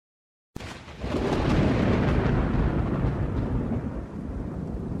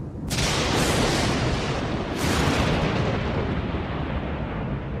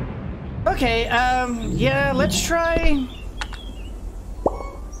Okay, yeah, let's try...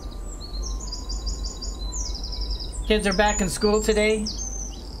 Kids are back in school today.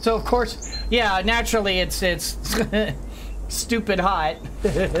 So, of course, yeah, naturally, it's stupid hot.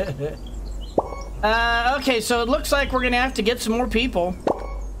 Okay, so it looks like we're gonna have to get some more people.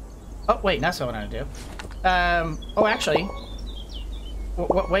 Oh, wait, that's not what I want to do. Oh, actually...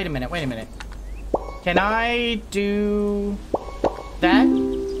 wait a minute. Can I do...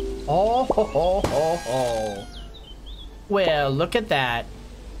 that? Oh, ho, ho, ho, ho. Well, look at that.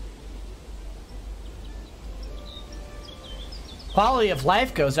 Quality of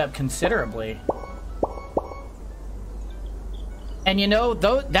life goes up considerably. And you know,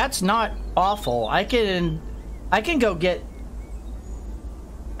 though, that's not awful. I can go get...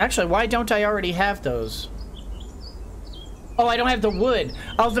 Actually, why don't I already have those? Oh, I don't have the wood.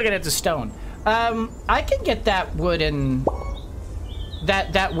 I was looking at the stone. I can get that wood and...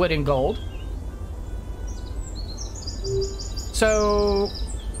 That wood and gold. So...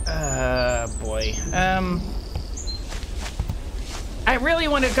 boy. I really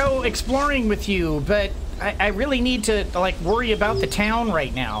want to go exploring with you, but I really need to, like, worry about the town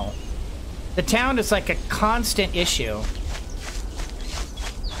right now. The town is like a constant issue.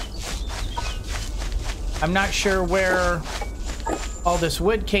 I'm not sure where all this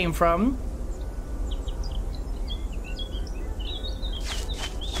wood came from.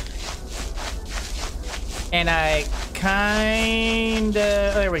 And I kinda...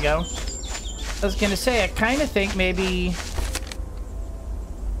 there we go. I was gonna say, I kinda think maybe...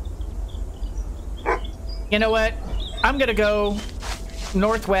 You know what? I'm gonna go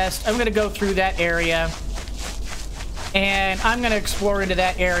northwest. I'm gonna go through that area. And I'm gonna explore into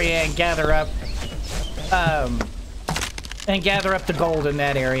that area and gather up... the gold in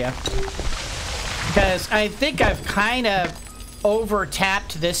that area. Because I think I've kind of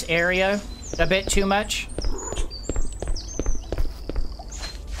over-tapped this area a bit too much.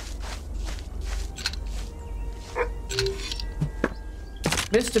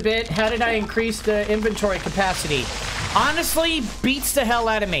 Missed a bit. How did I increase the inventory capacity? Honestly, beats the hell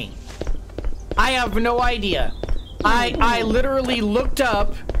out of me. I have no idea. I literally looked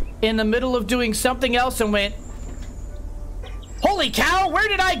up in the middle of doing something else and went, holy cow, where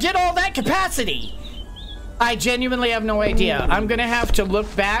did I get all that capacity? I genuinely have no idea. I'm gonna have to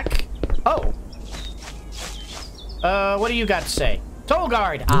look back. Oh. What do you got to say? Toll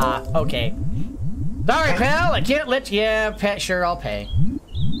guard. Ah, okay. Sorry, pal, I can't let you... Yeah, pet, sure, I'll pay.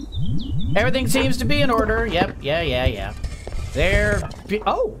 Everything seems to be in order. Yep, yeah. There...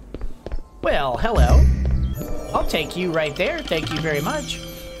 Oh! Well, hello. I'll take you right there. Thank you very much.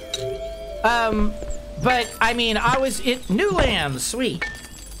 But, I mean, I was in... New lands, sweet.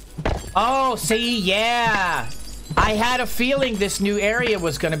 Oh, see, yeah. I had a feeling this new area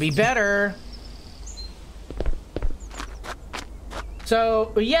was gonna be better.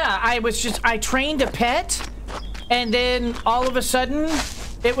 So, yeah, I trained a pet, and then all of a sudden,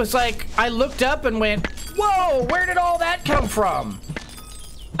 it was like, I looked up and went, whoa, where did all that come from?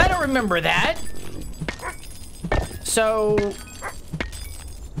 I don't remember that. So,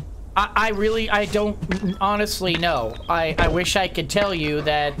 I don't honestly know. I wish I could tell you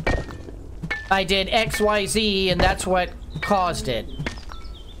that I did X, Y, Z, and that's what caused it.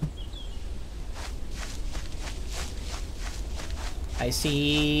 I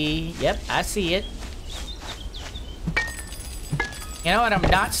see... Yep, I see it. You know what I'm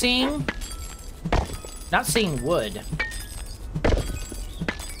not seeing? Not seeing wood.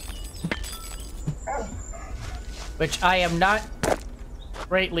 Which I am not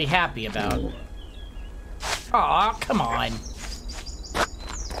greatly happy about. Aw, come on.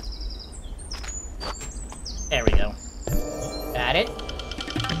 There we go. Got it.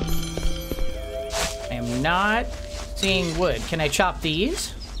 I am not seeing wood. Can I chop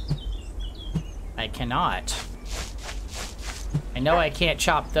these? I cannot. I know I can't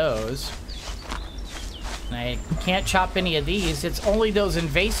chop those. I can't chop any of these. It's only those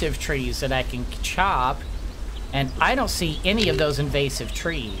invasive trees that I can chop. And I don't see any of those invasive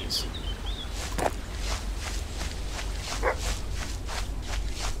trees.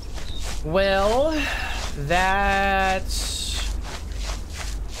 Well, that's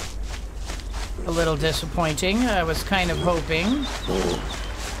a little disappointing. I was kind of hoping.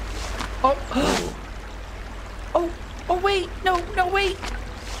 Oh. Oh, wait. No, wait.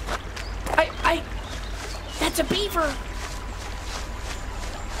 That's a beaver.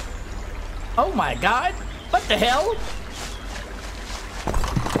 Oh my God. What the hell?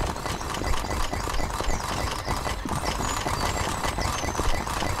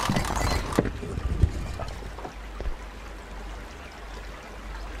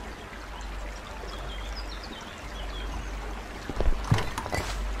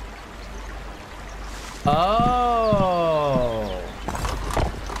 Oh.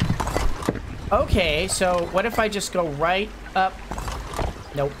 Okay, so what if I just go right up?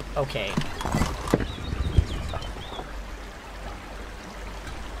 Nope. Okay.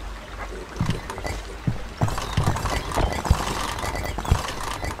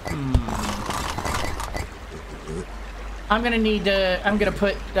 I'm gonna need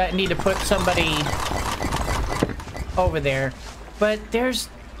to put somebody over there. But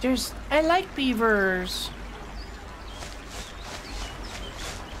I like beavers.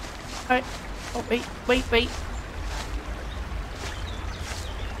 Oh, wait.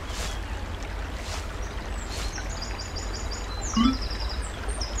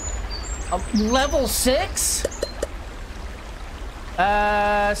 Level 6?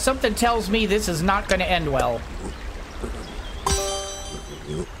 Something tells me this is not gonna end well.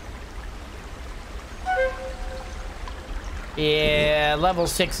 Yeah, level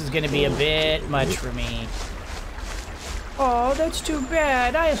 6 is gonna be a bit much for me. Oh, that's too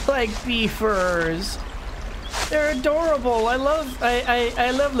bad. I like beavers. They're adorable. I love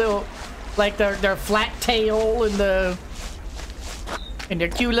little, like their flat tail and their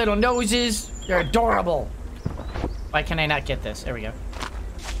cute little noses. They're adorable. Why can I not get this? There we go.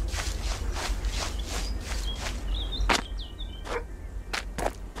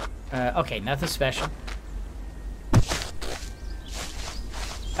 Okay, nothing special.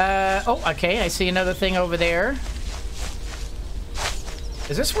 Oh, okay, I see another thing over there.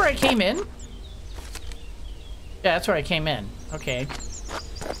 Is this where I came in? Yeah, that's where I came in. Okay.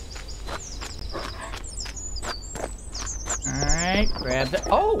 Alright, grab the...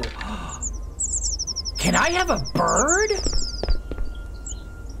 Oh! Can I have a bird?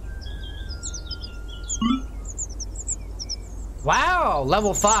 Wow,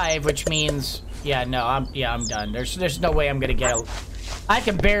 level 5, which means... Yeah, no, I'm done. There's no way I'm gonna get a... I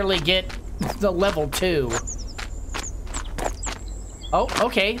can barely get the level 2. Oh,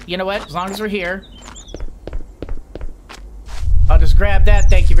 okay. You know what? As long as we're here. I'll just grab that.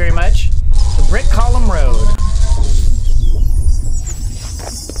 Thank you very much. The Brick Column Road.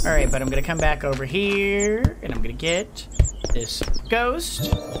 Alright, but I'm gonna come back over here, and I'm gonna get this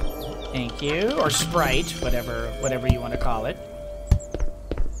ghost. Thank you. Or sprite, whatever you want to call it.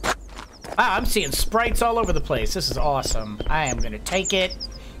 Wow, I'm seeing sprites all over the place. This is awesome. I am gonna take it.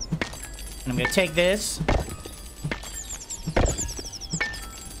 And I'm gonna take this.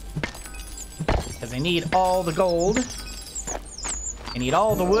 Because I need all the gold. I need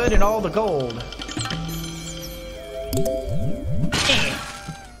all the wood and all the gold.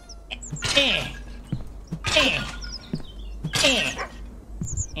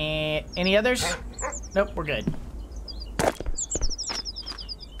 Any others? Nope, we're good.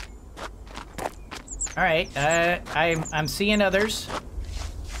 Alright, I'm seeing others.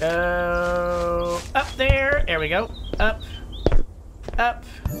 Go up there. There we go. Up. Up.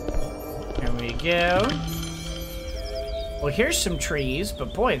 There we go. Well, here's some trees,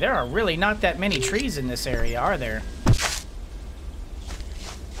 but boy, there are really not that many trees in this area, are there?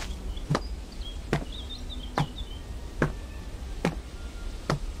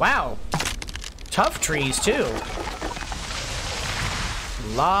 Wow. Tough trees, too. A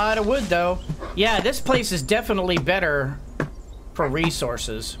lot of wood, though. Yeah, this place is definitely better for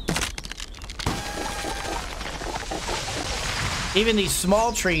resources. Even these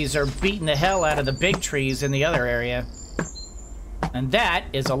small trees are beating the hell out of the big trees in the other area. And that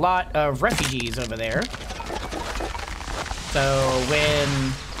is a lot of refugees over there. So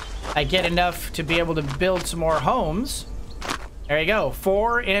when I get enough to be able to build some more homes, there you go.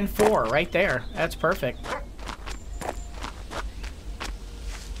 4 and 4 right there. That's perfect.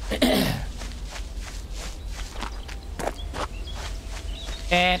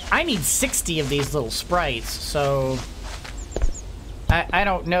 And I need 60 of these little sprites, so I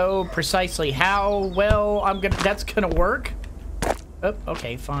don't know precisely how well that's gonna work. Oh,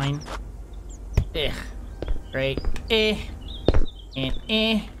 okay, fine. Great. And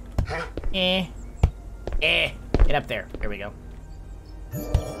get up there. There we go.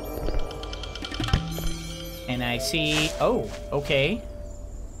 And I see... Oh, okay.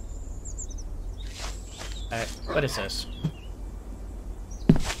 What is this?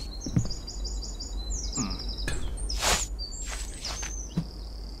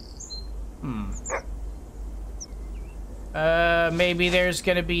 Maybe there's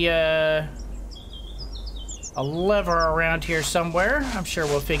gonna be a lever around here somewhere. I'm sure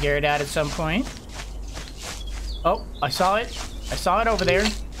we'll figure it out at some point. Oh, I saw it. I saw it over there.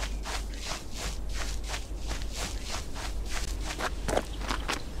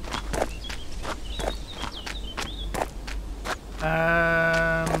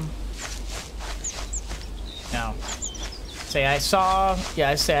 Say I saw, yeah,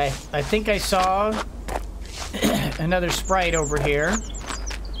 I think I saw another sprite over here.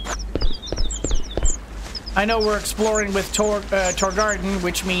 I know we're exploring with Torgarden,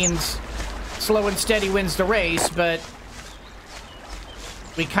 which means slow and steady wins the race, but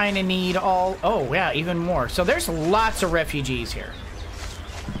we kind of need all... Oh, yeah, even more. So there's lots of refugees here.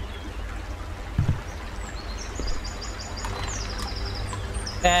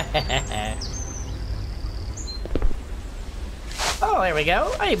 Oh, there we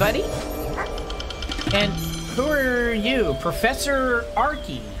go. Hey, buddy. And who are you? Professor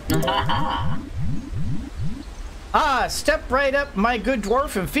Arky. Ah, step right up, my good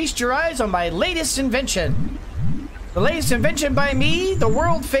dwarf, and feast your eyes on my latest invention. The latest invention by me, the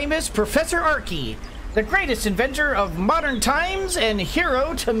world-famous Professor Arky, the greatest inventor of modern times and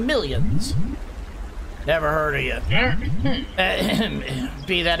hero to millions. Never heard of you.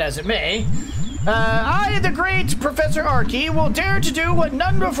 Be that as it may. I, the great Professor Arky, will dare to do what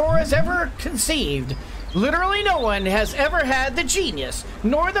none before has ever conceived. Literally no one has ever had the genius,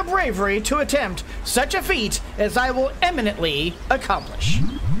 nor the bravery to attempt such a feat as I will eminently accomplish.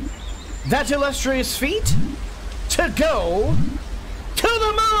 That illustrious feat? To go to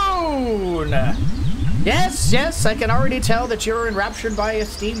the moon! Yes, yes, I can already tell that you're enraptured by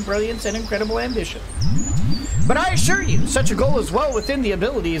esteemed brilliance and incredible ambition. But I assure you, such a goal is well within the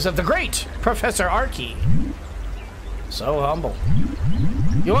abilities of the great Professor Arky. So humble.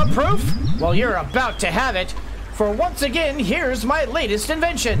 You want proof? Well, you're about to have it, for once again, here's my latest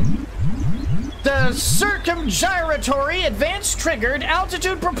invention. The Circumgyratory Advanced Triggered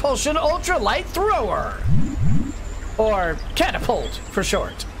Altitude Propulsion Ultralight Thrower. Or catapult, for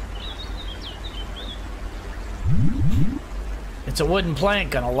short. It's a wooden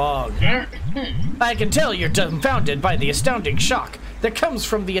plank on a log. I can tell you're dumbfounded by the astounding shock that comes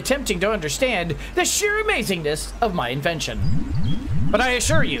from the attempting to understand the sheer amazingness of my invention. But I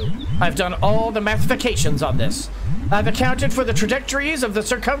assure you, I've done all the mathematications on this. I've accounted for the trajectories of the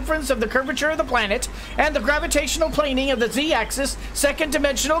circumference of the curvature of the planet and the gravitational planing of the z-axis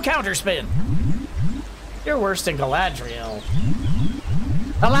second-dimensional counterspin. You're worse than Galadriel.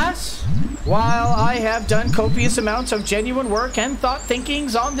 Alas, while I have done copious amounts of genuine work and thought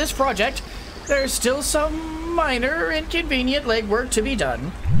thinkings on this project, there's still some minor inconvenient legwork to be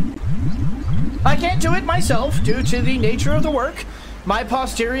done. I can't do it myself due to the nature of the work. My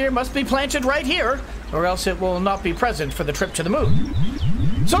posterior must be planted right here, or else it will not be present for the trip to the moon.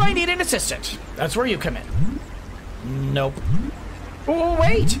 So I need an assistant. That's where you come in. Nope. Oh,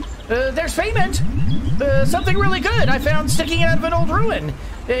 wait! There's payment! Something really good I found sticking out of an old ruin.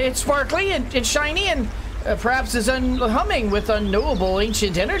 It's sparkly and shiny and perhaps is humming with unknowable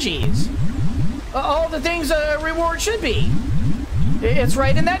ancient energies. All the things a reward should be. It's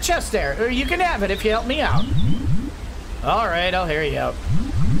right in that chest there. You can have it if you help me out. All right, I'll hear you out.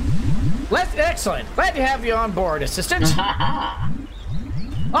 Excellent. Glad to have you on board, assistant.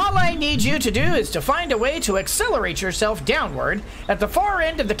 All I need you to do is to find a way to accelerate yourself downward at the far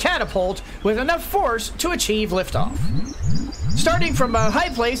end of the catapult with enough force to achieve liftoff. Starting from a high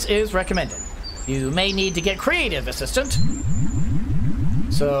place is recommended. You may need to get creative, assistant.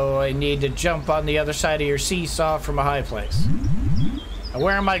 So I need to jump on the other side of your seesaw from a high place. Now,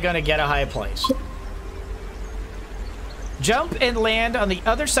 where am I going to get a high place? Jump and land on the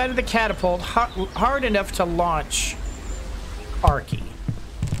other side of the catapult hard enough to launch Arky.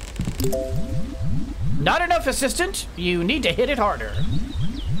 Not enough, assistant. You need to hit it harder.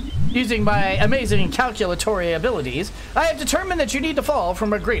 Using my amazing calculatory abilities, I have determined that you need to fall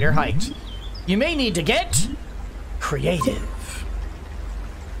from a greater height. You may need to get creative.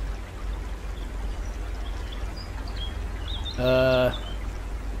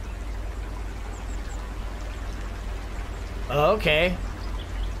 Okay.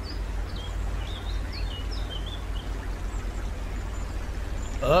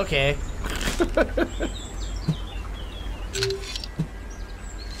 Okay.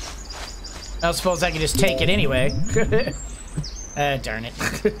 I suppose I can just take it anyway. Darn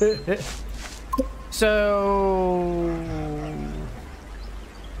it. So...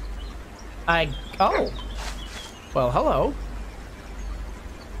 Oh. Well, hello.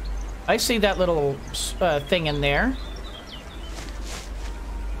 I see that little thing in there.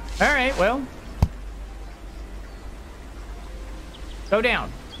 Alright, well. Go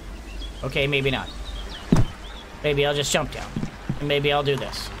down. Okay, maybe not. Maybe I'll just jump down. And maybe I'll do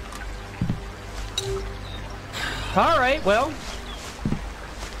this. Alright, well.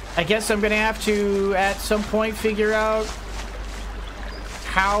 I guess I'm gonna have to, at some point, figure out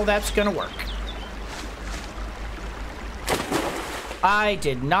how that's gonna work. I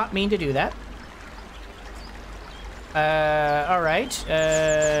did not mean to do that. All right.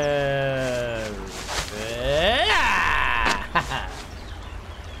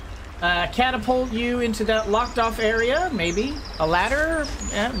 Catapult you into that locked off area, maybe. A ladder,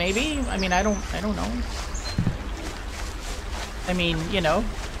 maybe. I mean, I don't know. I mean, you know.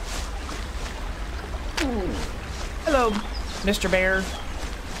 Hello, Mr. Bear.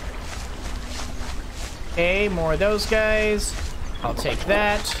 Okay, more of those guys. I'll take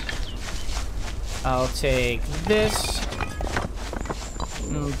that. I'll take this.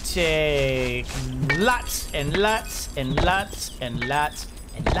 I'll take lots and lots and lots and lots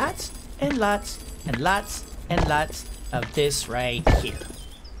and lots and lots and lots and lots of this right here.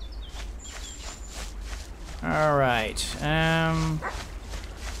 All right. Can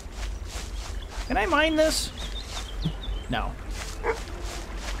I mine this? No.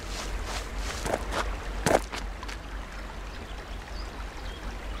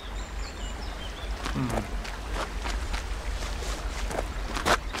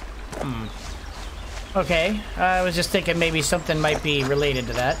 Okay, I was just thinking maybe something might be related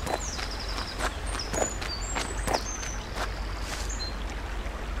to that.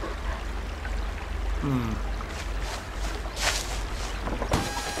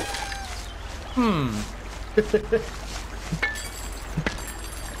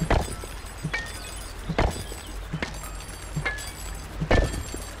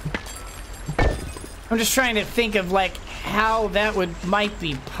 I'm just trying to think of like how that might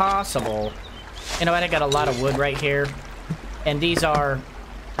be possible. You know what? I got a lot of wood right here, and these are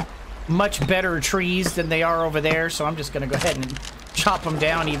much better trees than they are over there, so I'm just gonna go ahead and chop them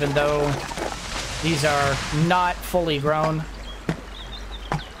down even though these are not fully grown.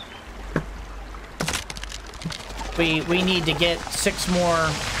 We need to get 6 more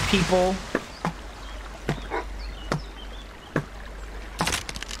people.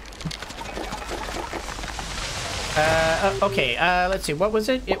 Okay, let's see, what was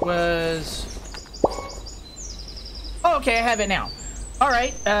it? It was... Oh, okay, I have it now.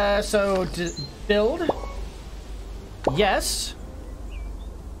 Alright, so build. Yes.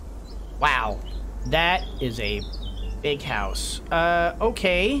 Wow, that is a big house.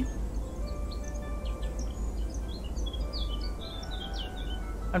 Okay.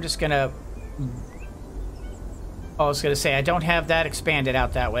 I'm just gonna... Oh, I was gonna say, I don't have that expanded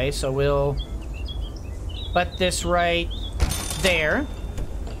out that way, so we'll put this right there.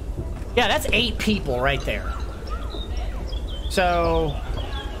 Yeah, that's 8 people right there. So...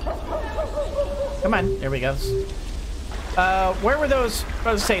 Come on, there we go. Where were those?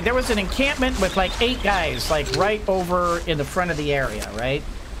 I was saying, there was an encampment with like 8 guys, like right over in the front of the area, right?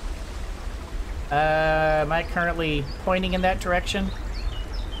 Am I currently pointing in that direction?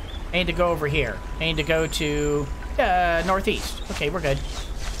 I need to go over here. I need to go to northeast. Okay, we're good.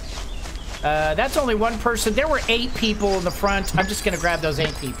 That's only 1 person. There were 8 people in the front. I'm just going to grab those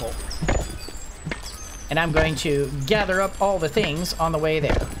 8 people. And I'm going to gather up all the things on the way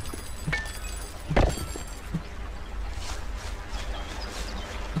there.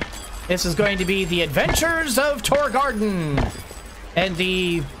 This is going to be the Adventures of Torgarden. And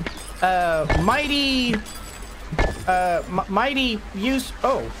the mighty use...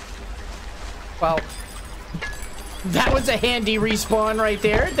 Oh. Well, that was a handy respawn right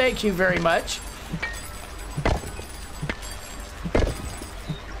there. Thank you very much.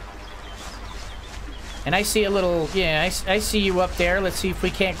 And I see a little... Yeah, I see you up there. Let's see if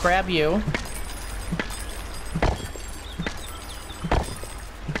we can't grab you.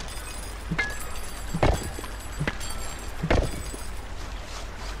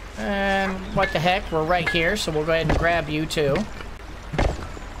 And what the heck? We're right here, so we'll go ahead and grab you too.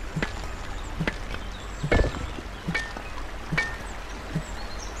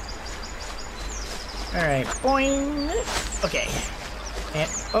 Alright, boing. Okay. And,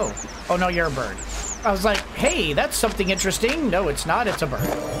 oh no, you're a bird. I was like, hey, that's something interesting. No, it's not, it's a bird.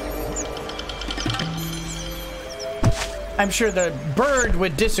 I'm sure the bird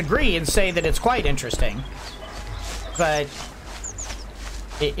would disagree and say that it's quite interesting. But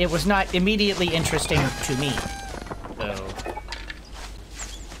it was not immediately interesting to me. So...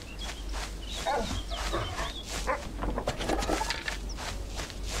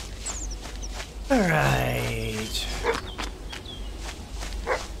 Alright.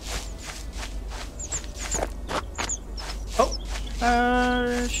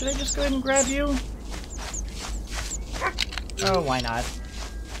 Oh, should I just go ahead and grab you? Oh, why not?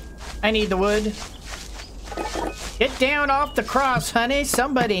 I need the wood. Get down off the cross, honey.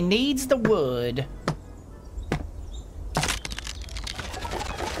 Somebody needs the wood.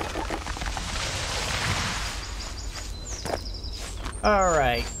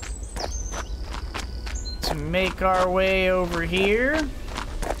 Alright. Let's make our way over here.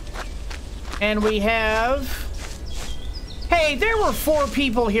 And we have... Hey, there were 4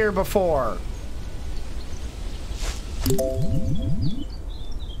 people here before.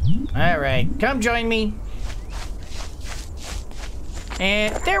 Alright, come join me.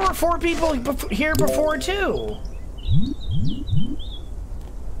 And there were 4 people here before, too.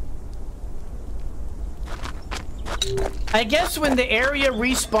 I guess when the area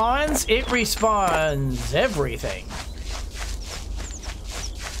respawns, it respawns everything.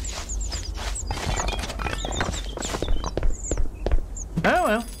 Oh,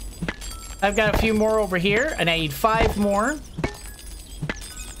 well. I've got a few more over here, and I need 5 more.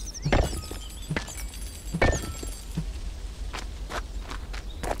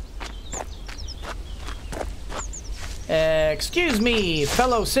 Excuse me,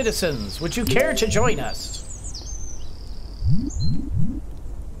 fellow citizens. Would you care to join us?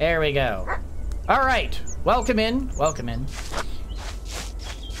 There we go. All right. Welcome in. Welcome in.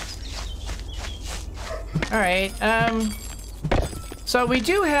 All right. So we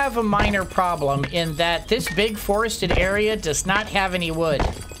do have a minor problem in that this big forested area does not have any wood.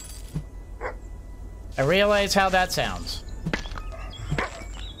 I realize how that sounds.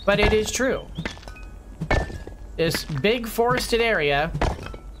 But it is true. This big forested area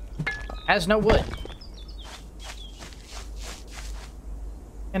has no wood.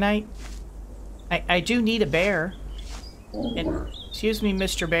 And I do need a bear. And, excuse me,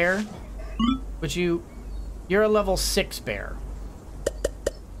 Mr. Bear. Would you... You're a level 6 bear.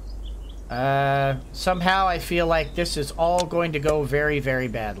 Somehow I feel like this is all going to go very, very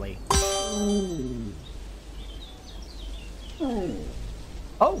badly.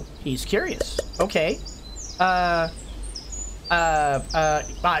 Oh, he's curious. Okay.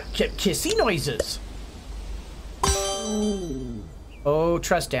 Kissy noises. Oh,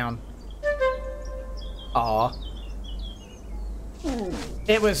 trust down. Aw.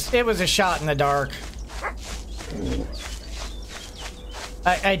 It was a shot in the dark.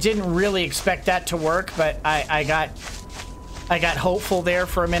 I didn't really expect that to work, but I got hopeful there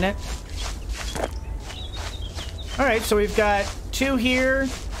for a minute. All right, so we've got 2 here,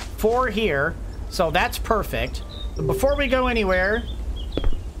 4 here, so that's perfect. But before we go anywhere,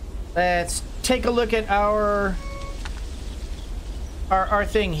 let's take a look at our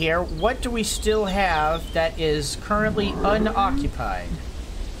thing here. What do we still have that is currently unoccupied?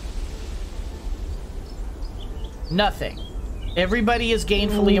 Nothing. Everybody is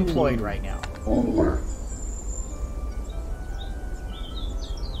gainfully employed right now.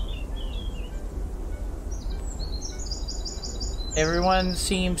 Everyone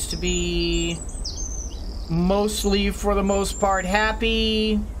seems to be mostly, for the most part,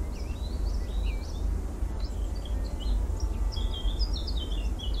 happy.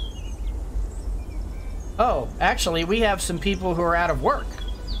 Oh, actually, we have some people who are out of work.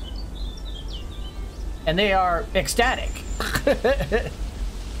 And they are ecstatic.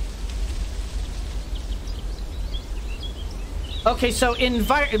 Okay, so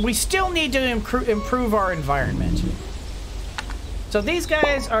we still need to improve our environment. So these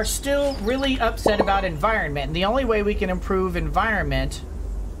guys are still really upset about environment, and the only way we can improve environment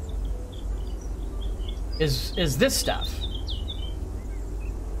is this stuff.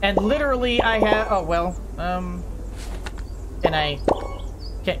 And literally I have, oh well, can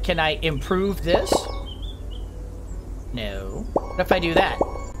I improve this? No. What if I do that?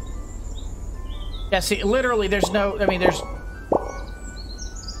 Yeah, see, literally there's no, I mean, there's...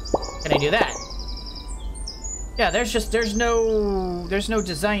 Can I do that? Yeah, there's no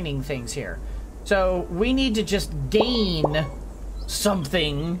designing things here. So we need to just gain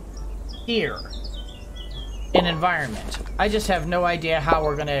something here in environment. I just have no idea how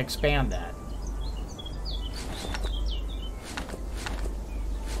we're going to expand that.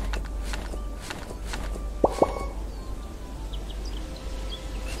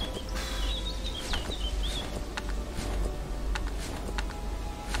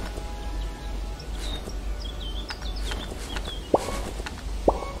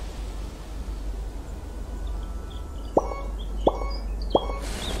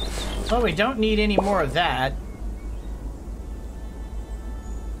 Well, we don't need any more of that.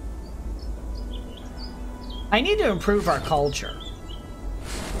 I need to improve our culture.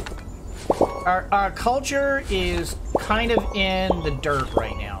 Our culture is kind of in the dirt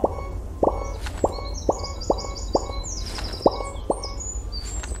right now.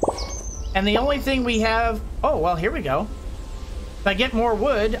 And the only thing we have... Oh, well, here we go. If I get more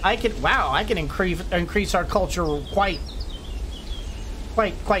wood, I can increase our culture quite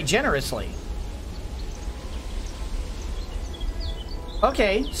generously.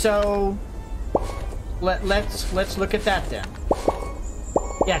 Okay, so let's look at that then.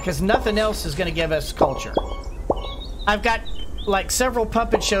 Yeah, because nothing else is going to give us culture. I've got like several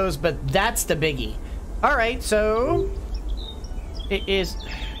puppet shows, but that's the biggie. All right, so is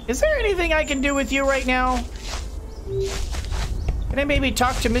there anything I can do with you right now? Can I maybe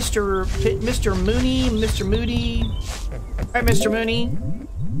talk to Mr. Mooney? Mr. Moody? All right, Mr. Mooney.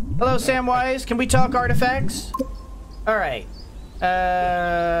 Hello, Samwise. Can we talk artifacts? All right.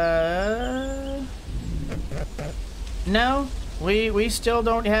 No, we still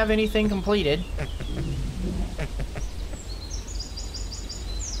don't have anything completed.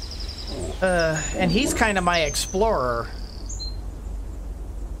 And he's kind of my explorer.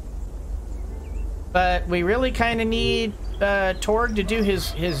 But we really kind of need Torg to do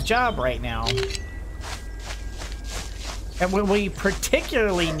his job right now. And what we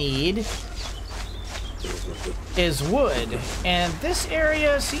particularly need is wood. And this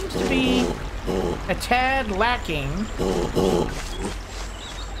area seems to be a tad lacking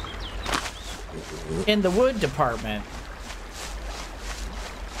in the wood department.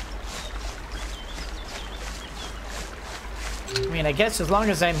 I mean, I guess as long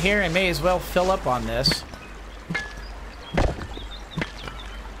as I'm here, I may as well fill up on this.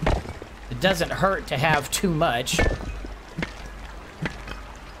 It doesn't hurt to have too much.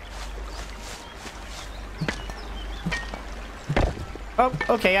 Oh,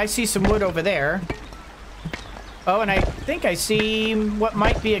 okay, I see some wood over there. Oh, and I think I see what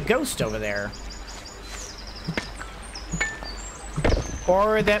might be a ghost over there.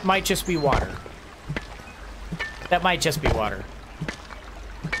 Or that might just be water. That might just be water.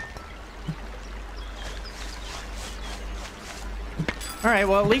 Alright,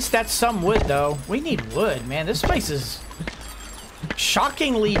 well, at least that's some wood, though. We need wood, man. This place is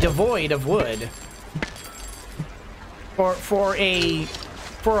shockingly devoid of wood. For a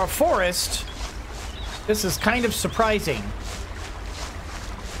forest, this is kind of surprising.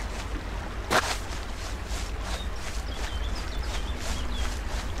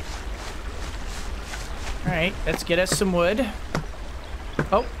 Alright, let's get us some wood.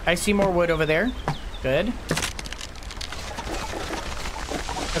 Oh, I see more wood over there. Good.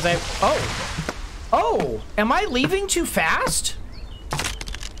 Oh, am I leaving too fast?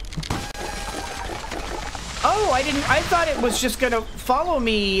 Oh, I thought it was just gonna follow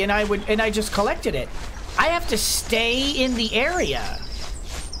me and I just collected it. I have to stay in the area.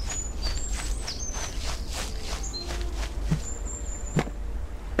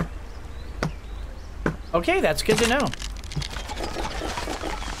 Okay, that's good to know.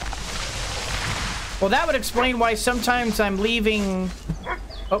 Well, that would explain why sometimes I'm leaving...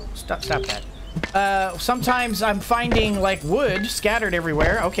 Oh, stop that. Sometimes I'm finding, like, wood scattered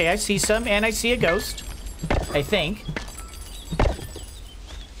everywhere. Okay, I see some, and I see a ghost. I think.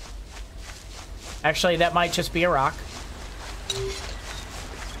 Actually, that might just be a rock.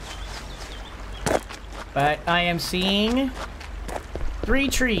 But I am seeing 3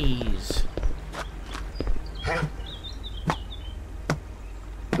 trees.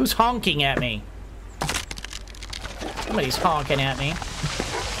 Who's honking at me? Somebody's honking at me.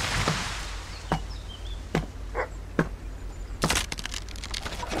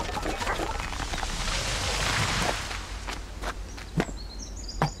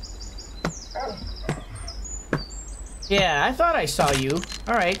 Yeah, I thought I saw you.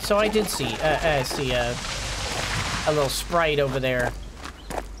 All right, so I did see a little sprite over there.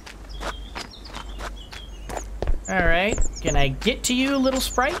 All right, can I get to you, little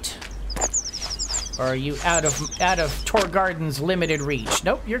sprite? Or are you out of Torgarden's limited reach?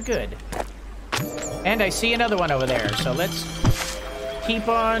 Nope, you're good. And I see another one over there, so let's keep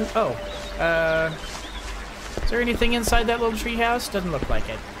on. Oh, is there anything inside that little treehouse? Doesn't look like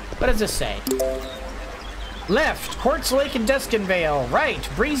it. What does this say? Left, Quartz Lake and Dusken Vale. Right,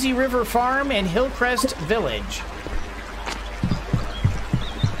 Breezy River Farm and Hillcrest Village.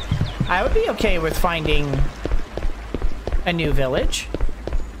 I would be okay with finding a new village.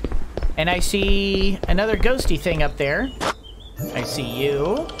 And I see another ghosty thing up there. I see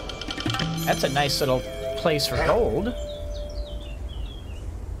you. That's a nice little place for gold.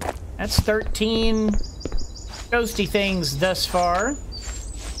 That's 13 ghosty things thus far.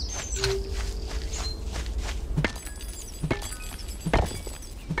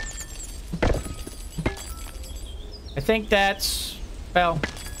 I think that's, well,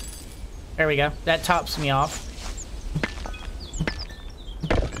 there we go. That tops me off.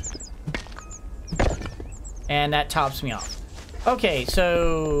 And that tops me off. Okay,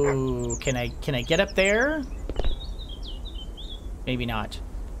 so can I get up there? Maybe not.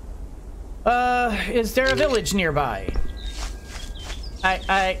 Is there a village nearby?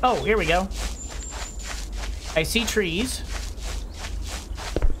 Oh, here we go. I see trees.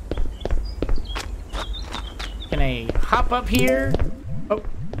 Can I hop up here? Oh,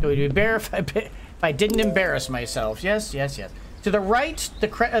 it would be better if I didn't embarrass myself. Yes, yes, yes. To the right,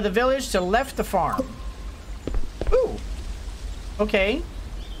 the village. To the left, the farm. Ooh. Okay.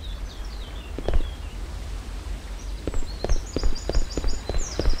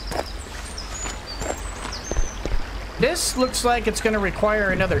 This looks like it's going to require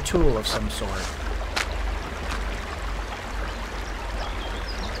another tool of some sort.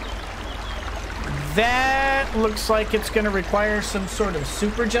 That looks like it's going to require some sort of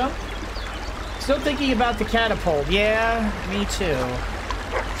super jump. Still thinking about the catapult. Yeah, me too.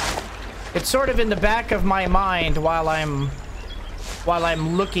 It's sort of in the back of my mind while I'm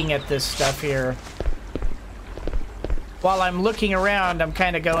looking at this stuff here. While I'm looking around, I'm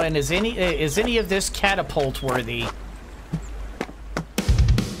kind of going, is any of this catapult worthy?